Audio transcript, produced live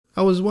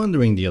I was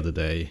wondering the other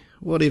day,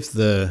 what if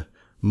the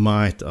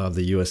might of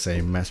the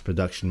USA mass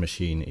production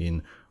machine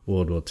in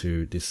World War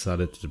II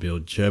decided to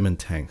build German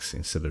tanks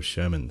instead of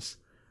Shermans?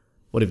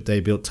 What if they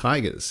built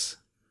Tigers?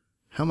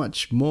 How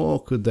much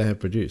more could they have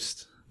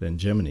produced than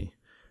Germany?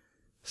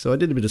 So I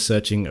did a bit of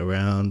searching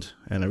around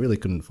and I really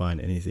couldn't find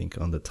anything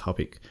on the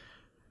topic.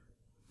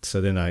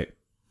 So then I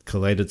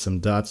collated some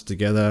data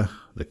together,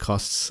 the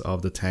costs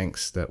of the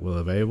tanks that were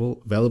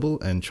available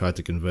and tried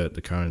to convert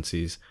the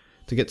currencies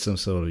to get some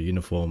sort of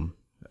uniform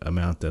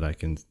amount that I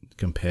can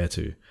compare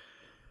to.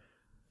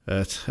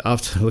 But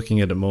after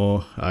looking at it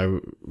more, I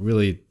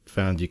really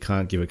found you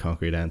can't give a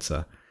concrete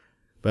answer.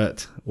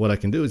 But what I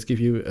can do is give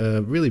you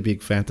a really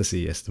big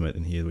fantasy estimate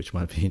in here, which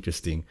might be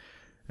interesting,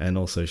 and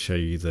also show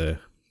you the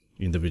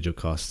individual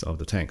costs of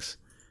the tanks.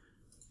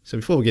 So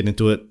before we get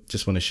into it,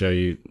 just want to show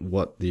you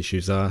what the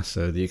issues are.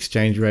 So the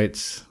exchange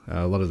rates,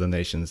 a lot of the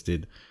nations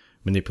did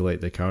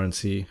manipulate their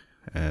currency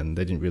and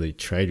they didn't really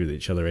trade with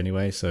each other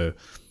anyway. So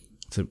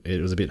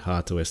it was a bit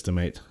hard to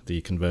estimate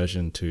the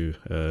conversion to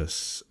a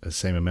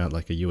same amount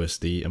like a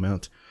USD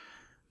amount.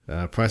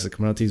 Price of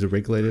commodities are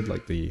regulated,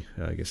 like the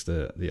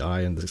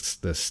iron,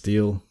 the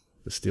steel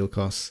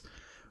costs.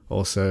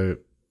 Also,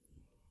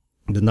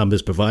 the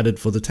numbers provided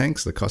for the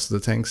tanks, the cost of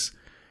the tanks,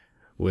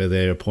 where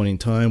they're a point in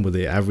time, with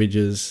their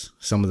averages.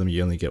 Some of them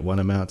you only get one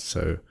amount,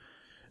 so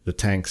the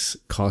tanks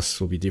costs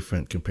will be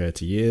different compared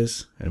to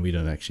years, and we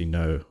don't actually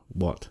know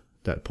what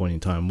that point in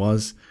time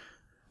was.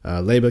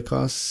 Labor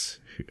costs,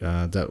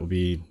 that will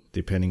be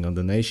depending on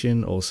the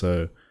nation.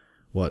 Also,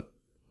 what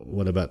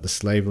about the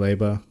slave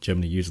labor?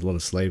 Germany used a lot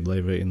of slave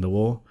labor in the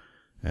war,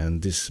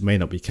 and this may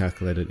not be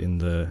calculated in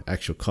the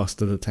actual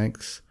cost of the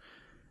tanks.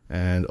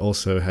 And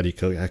also, how do you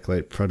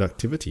calculate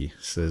productivity?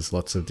 So there's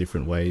lots of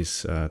different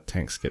ways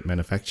tanks get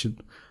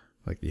manufactured,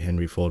 like the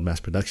Henry Ford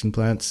mass production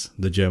plants.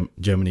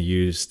 Germany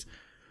used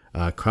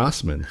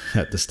craftsmen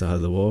at the start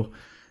of the war,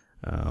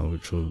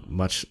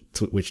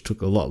 which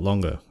took a lot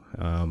longer.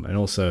 And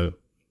also,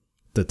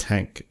 the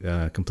tank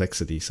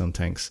complexity. Some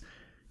tanks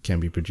can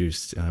be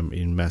produced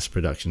in mass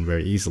production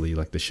very easily,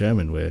 like the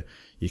Sherman, where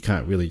you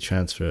can't really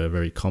transfer a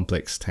very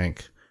complex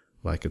tank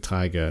like a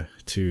Tiger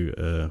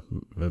to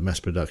a mass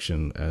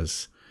production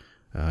as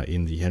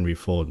in the Henry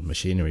Ford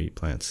machinery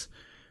plants.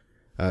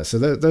 So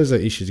those are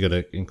issues you got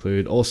to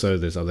include. Also,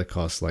 there's other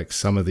costs, like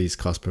some of these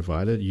costs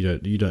provided,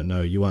 you don't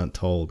know, you aren't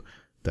told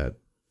that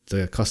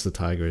the cost of the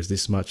Tiger is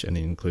this much, and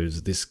it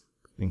includes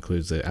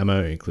the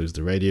ammo, it includes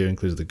the radio, it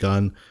includes the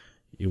gun.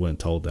 You weren't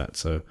told that.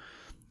 So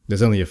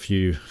there's only a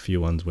few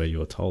ones where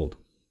you're told.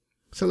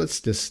 So let's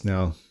just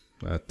now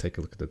take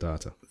a look at the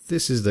data.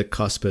 This is the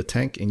cost per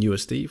tank in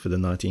USD for the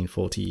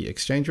 1940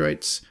 exchange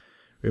rates.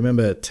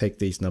 Remember, take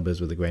these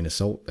numbers with a grain of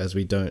salt, as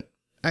we don't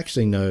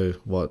actually know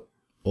what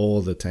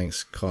all the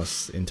tanks'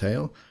 costs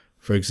entail.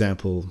 For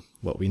example,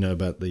 what we know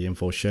about the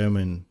M4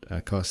 Sherman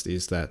cost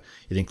is that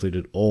it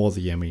included all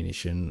the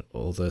ammunition,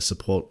 all the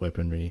support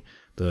weaponry,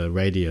 the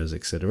radios,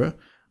 etc.,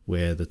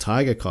 where the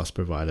Tiger cost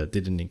provider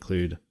didn't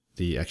include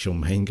the actual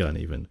main gun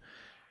even.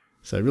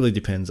 So it really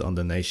depends on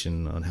the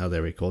nation on how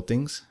they record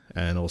things,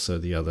 and also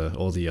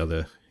all the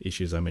other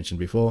issues I mentioned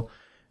before,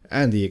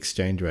 and the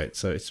exchange rate.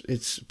 So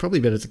it's probably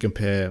better to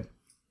compare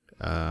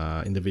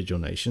individual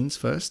nations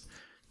first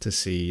to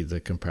see the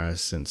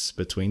comparisons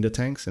between the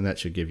tanks, and that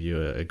should give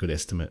you a good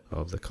estimate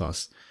of the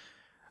cost.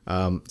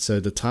 So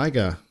the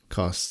Tiger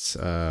costs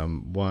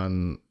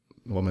almost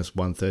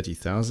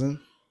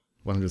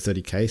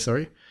 130K,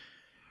 sorry,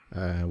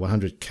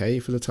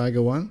 100K for the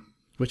Tiger 1.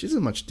 Which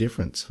isn't much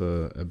difference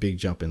for a big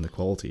jump in the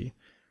quality.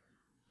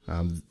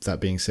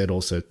 That being said,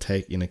 also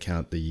take in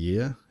account the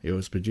year it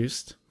was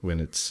produced, when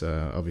it's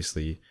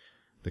obviously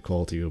the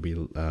quality will be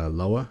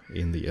lower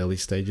in the early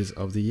stages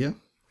of the year,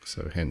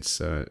 so hence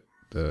the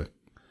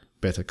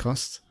better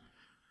cost.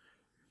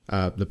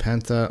 The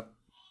Panther,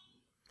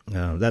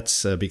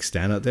 that's a big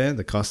standout there.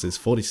 The cost is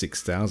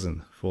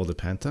 46,000 for the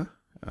Panther.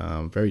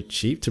 Very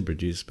cheap to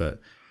produce, but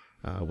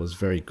was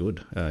very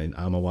good in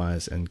armor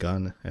wise and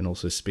gun, and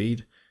also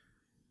speed.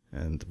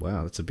 And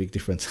wow, that's a big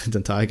difference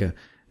than Tiger,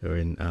 or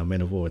in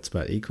Men of War, it's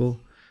about equal.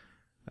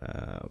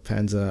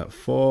 Panzer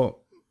 4,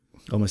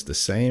 almost the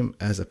same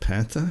as a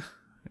Panther.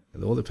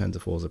 All the Panzer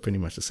 4s are pretty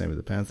much the same as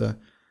the Panther.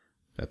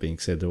 That being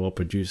said, they're all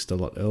produced a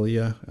lot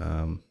earlier.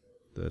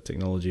 The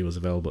technology was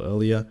available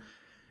earlier.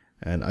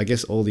 And I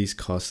guess all these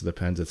costs of the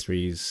Panzer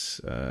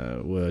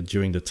 3s were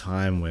during the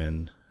time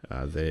when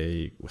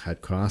they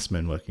had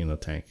craftsmen working on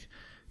the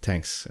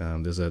tanks.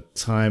 There's a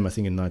time, I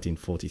think in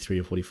 1943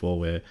 or 44,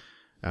 where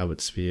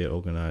Albert Speer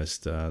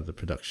organized the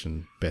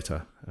production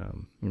better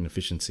in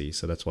efficiency,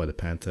 so that's why the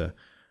Panther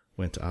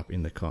went up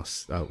in the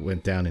cost,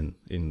 went down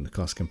in the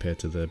cost compared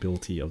to the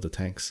ability of the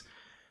tanks.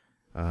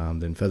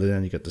 Then further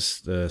down you got the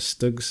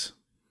Stugs,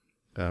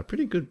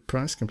 pretty good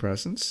price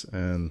comparisons,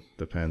 and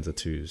the Panzer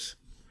 2s.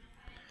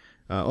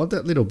 All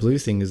that little blue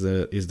thing is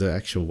the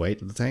actual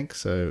weight of the tank.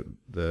 So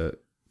the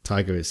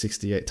Tiger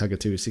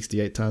 2 is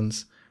 68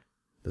 tons,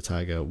 the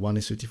Tiger 1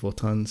 is 54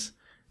 tons.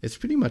 It's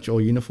pretty much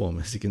all uniform,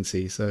 as you can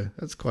see, so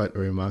that's quite a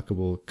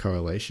remarkable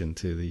correlation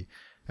to the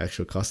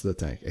actual cost of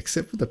the tank,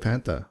 except for the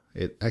Panther.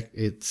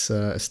 It's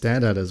a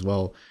standout as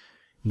well,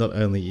 not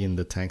only in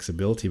the tank's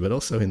ability, but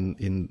also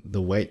in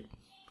the weight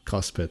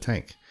cost per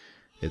tank.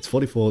 It's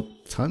 44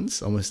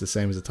 tons, almost the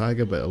same as the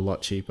Tiger, but a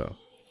lot cheaper.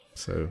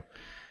 So,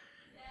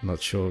 I'm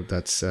not sure if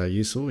that's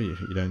useful. You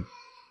don't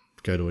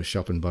go to a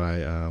shop and buy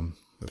a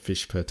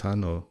fish per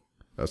ton, or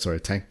sorry, a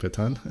tank per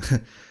ton.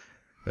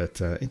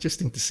 But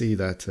interesting to see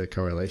that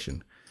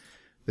correlation.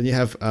 Then you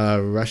have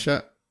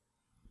Russia,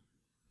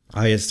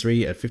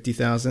 IS-3 at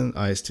 50,000,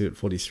 IS-2 at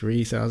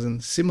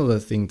 43,000. Similar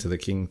thing to the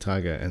King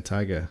Tiger and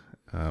Tiger,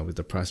 with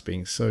the price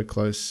being so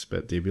close,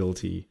 but the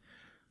ability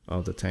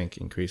of the tank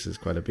increases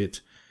quite a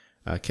bit.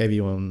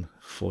 KV-1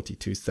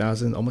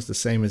 42,000, almost the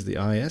same as the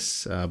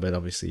IS, but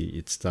obviously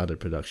it started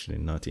production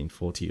in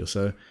 1940 or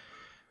so.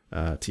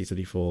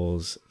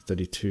 T-34s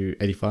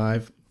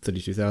 85,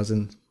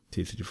 32,000.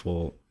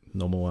 T-34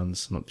 normal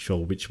ones, not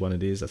sure which one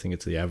it is. I think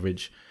it's the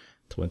average,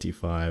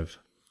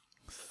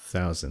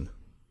 25,000.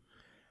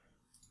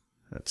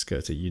 Let's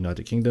go to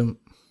United Kingdom.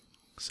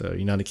 So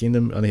United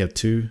Kingdom only have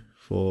two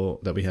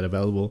that we had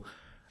available,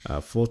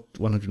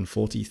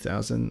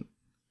 140,000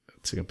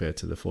 to compare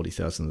to the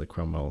 40,000 of the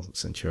Cromwell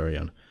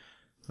Centurion.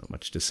 Not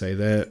much to say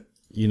there.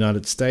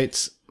 United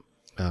States,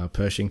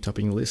 Pershing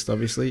topping the list,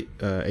 obviously,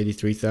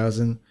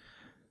 83,000,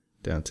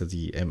 down to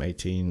the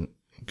M18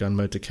 gun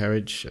motor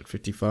carriage at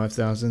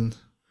 55,000.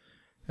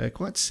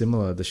 Quite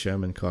similar, the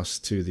Sherman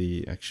cost, to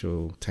the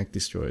actual tank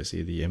destroyers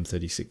here, the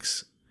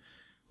M36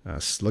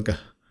 Slugger,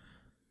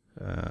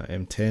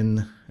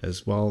 M10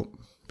 as well,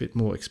 a bit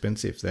more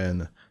expensive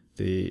than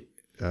the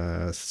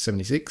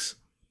 76.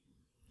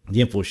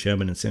 The M4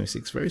 Sherman and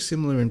 76 very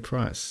similar in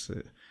price.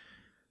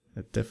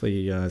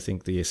 Definitely, I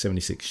think the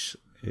 76,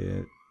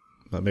 maybe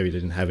they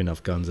didn't have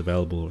enough guns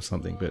available or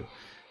something, but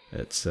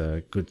it's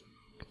a good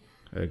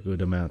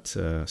amount.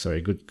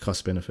 A good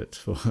cost benefit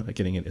for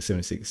getting it a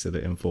 76 to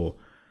the M4,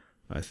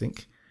 I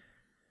think.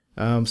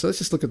 So let's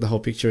just look at the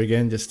whole picture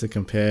again, just to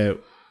compare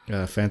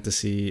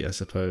fantasy, I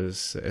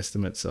suppose,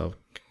 estimates of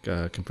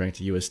comparing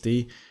to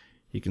USD.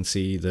 You can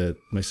see the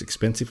most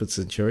expensive for the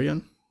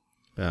Centurion.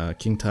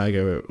 King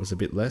Tiger was a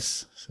bit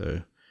less,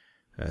 so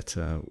at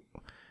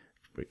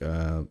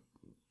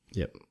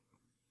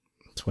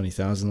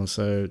 20,000 or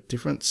so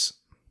difference.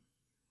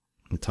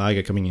 The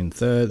Tiger coming in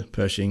third,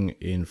 Pershing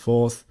in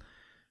fourth.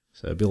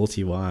 So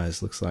ability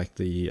wise, looks like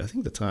I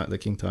think the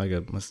King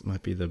Tiger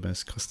might be the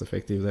most cost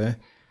effective there.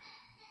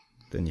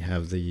 Then you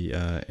have the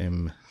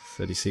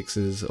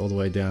M36s all the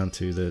way down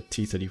to the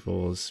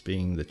T34s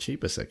being the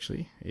cheapest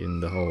actually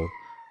in the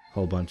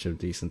whole bunch of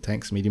decent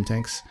tanks, medium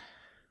tanks.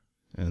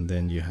 And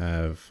then you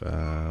have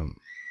the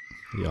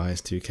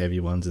IS-2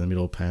 KV-1s in the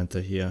middle,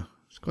 Panther here.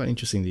 It's quite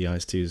interesting. The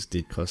IS-2s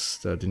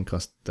didn't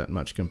cost that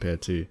much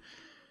compared to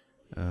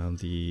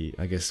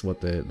I guess what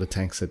the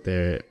tanks that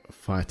they're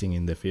fighting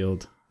in the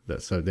field.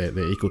 So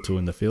they're equal to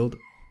in the field.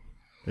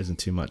 There isn't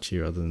too much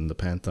here other than the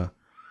Panther.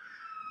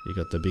 You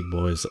got the big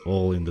boys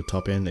all in the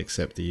top end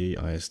except the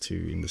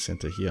IS-2 in the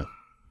center here.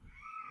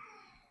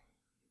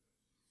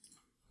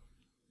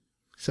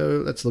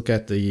 So let's look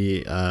at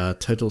the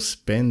total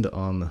spend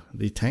on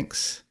the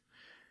tanks.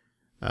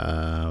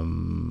 So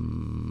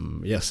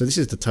this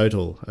is the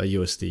total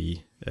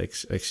USD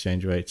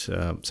exchange rate.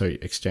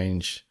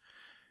 Exchange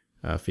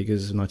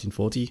figures of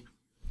 1940.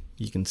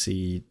 You can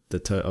see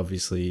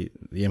obviously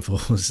the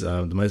M4 was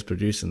the most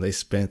produced, and they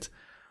spent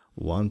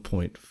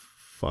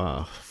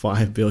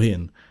 1.5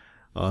 billion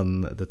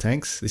on the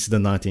tanks. This is the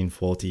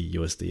 1940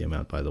 USD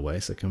amount, by the way.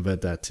 So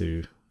convert that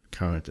to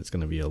current, it's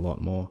going to be a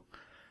lot more.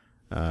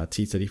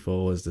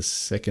 T-34 was the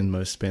second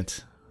most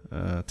spent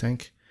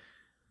tank.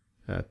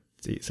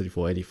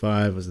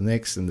 T-34-85 was the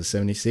next, and the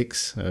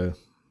 76.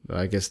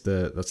 I guess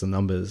that's the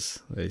numbers.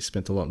 They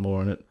spent a lot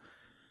more on it.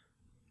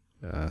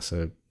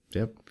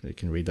 Yep, you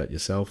can read that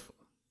yourself.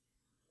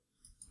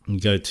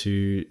 You go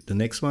to the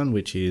next one,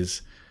 which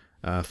is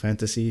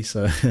fantasy.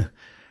 So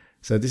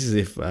this is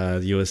if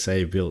the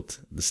USA built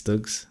the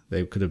Stugs.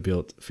 They could have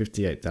built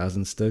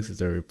 58,000 Stugs if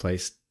they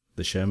replaced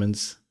the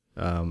Shermans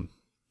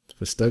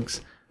for Stugs.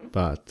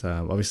 But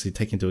obviously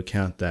take into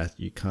account that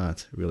you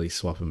can't really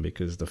swap them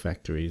because the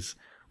factories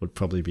would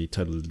probably be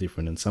totally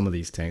different, and some of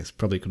these tanks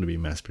probably couldn't be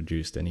mass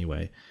produced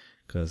anyway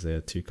because they're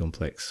too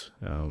complex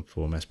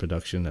for mass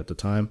production at the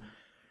time.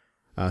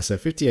 So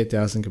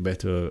 58,000 compared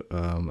to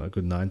a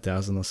good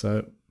 9,000 or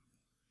so.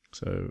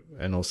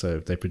 And also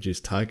if they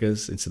produced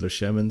Tigers instead of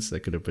Shermans, they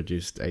could have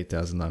produced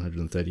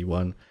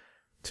 8,931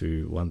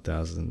 to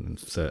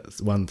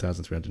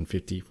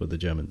 1,350 for the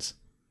Germans.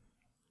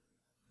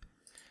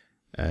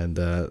 And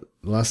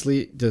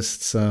lastly,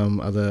 just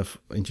some other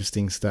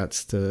interesting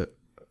stats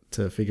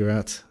to figure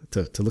out,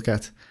 to look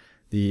at.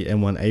 The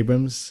M1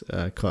 Abrams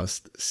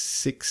cost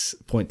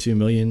 6.2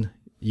 million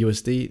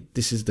USD.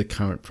 This is the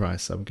current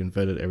price. I've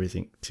converted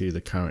everything to the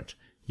current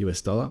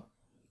US dollar.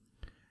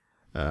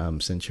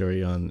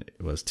 Centurion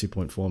was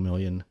 2.4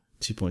 million,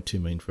 2.2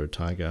 million for a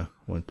Tiger,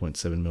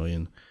 1.7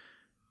 million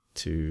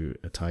to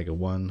a Tiger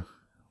 1,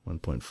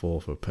 1.4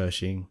 for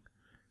Pershing,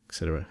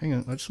 etc. Hang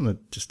on, I just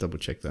want to double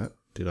check that.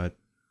 Did I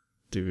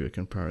do a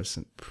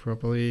comparison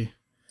properly.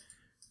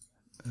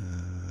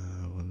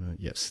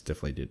 Yes,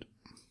 definitely did.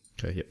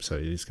 Okay, yep, so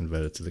it is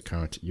converted to the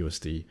current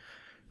USD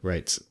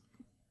rates.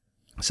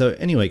 So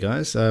anyway,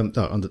 guys, on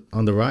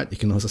the right, you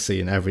can also see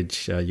an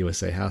average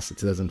USA house in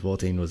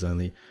 2014 was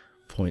only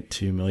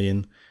 0.2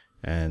 million,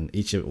 and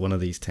each one of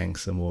these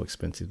tanks are more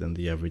expensive than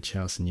the average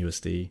house in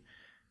USD.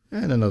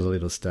 And another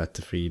little stat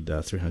to feed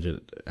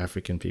 300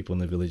 African people in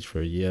the village for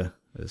a year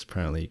is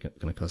apparently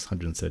going to cost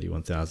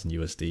 131,000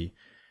 USD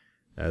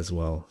as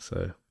well.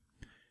 So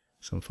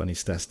some funny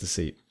stats to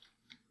see.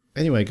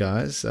 Anyway,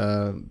 guys,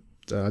 I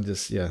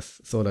just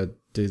thought I'd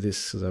do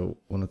this because I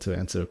wanted to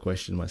answer a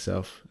question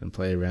myself and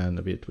play around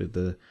a bit with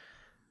the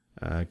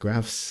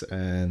graphs,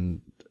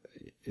 and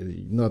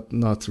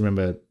not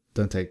remember,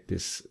 don't take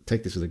this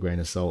with a grain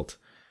of salt,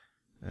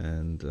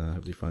 and I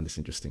hope you find this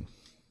interesting.